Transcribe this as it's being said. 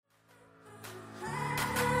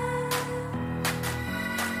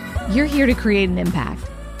You're here to create an impact,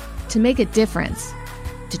 to make a difference,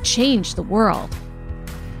 to change the world.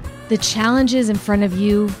 The challenges in front of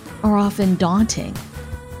you are often daunting,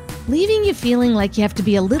 leaving you feeling like you have to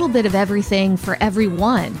be a little bit of everything for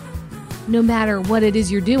everyone. No matter what it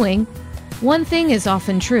is you're doing, one thing is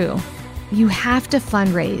often true. You have to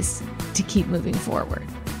fundraise to keep moving forward.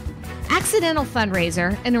 Accidental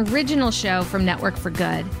Fundraiser, an original show from Network for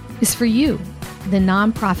Good, is for you, the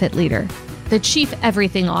nonprofit leader, the chief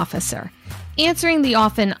everything officer, answering the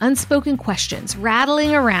often unspoken questions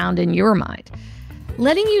rattling around in your mind,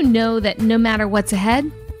 letting you know that no matter what's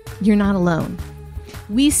ahead, you're not alone.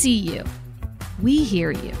 We see you. We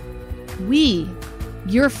hear you. We,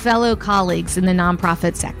 your fellow colleagues in the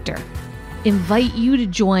nonprofit sector, invite you to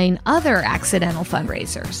join other accidental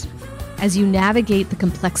fundraisers as you navigate the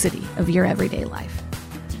complexity of your everyday life.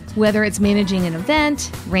 Whether it's managing an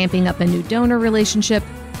event, ramping up a new donor relationship,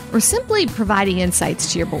 or simply providing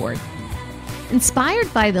insights to your board.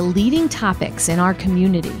 Inspired by the leading topics in our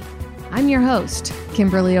community, I'm your host,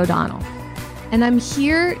 Kimberly O'Donnell, and I'm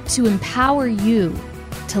here to empower you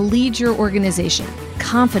to lead your organization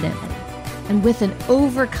confidently and with an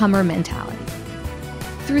overcomer mentality.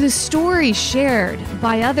 Through the stories shared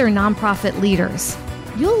by other nonprofit leaders,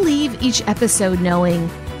 you'll leave each episode knowing,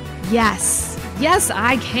 yes,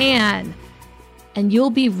 I can. And you'll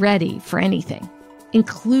be ready for anything,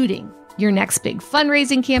 including your next big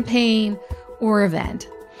fundraising campaign or event.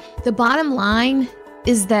 The bottom line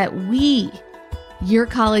is that we, your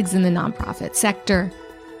colleagues in the nonprofit sector,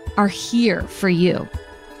 are here for you.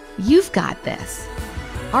 You've got this.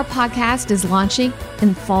 Our podcast is launching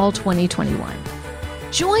in fall 2021.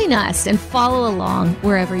 Join us and follow along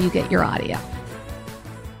wherever you get your audio.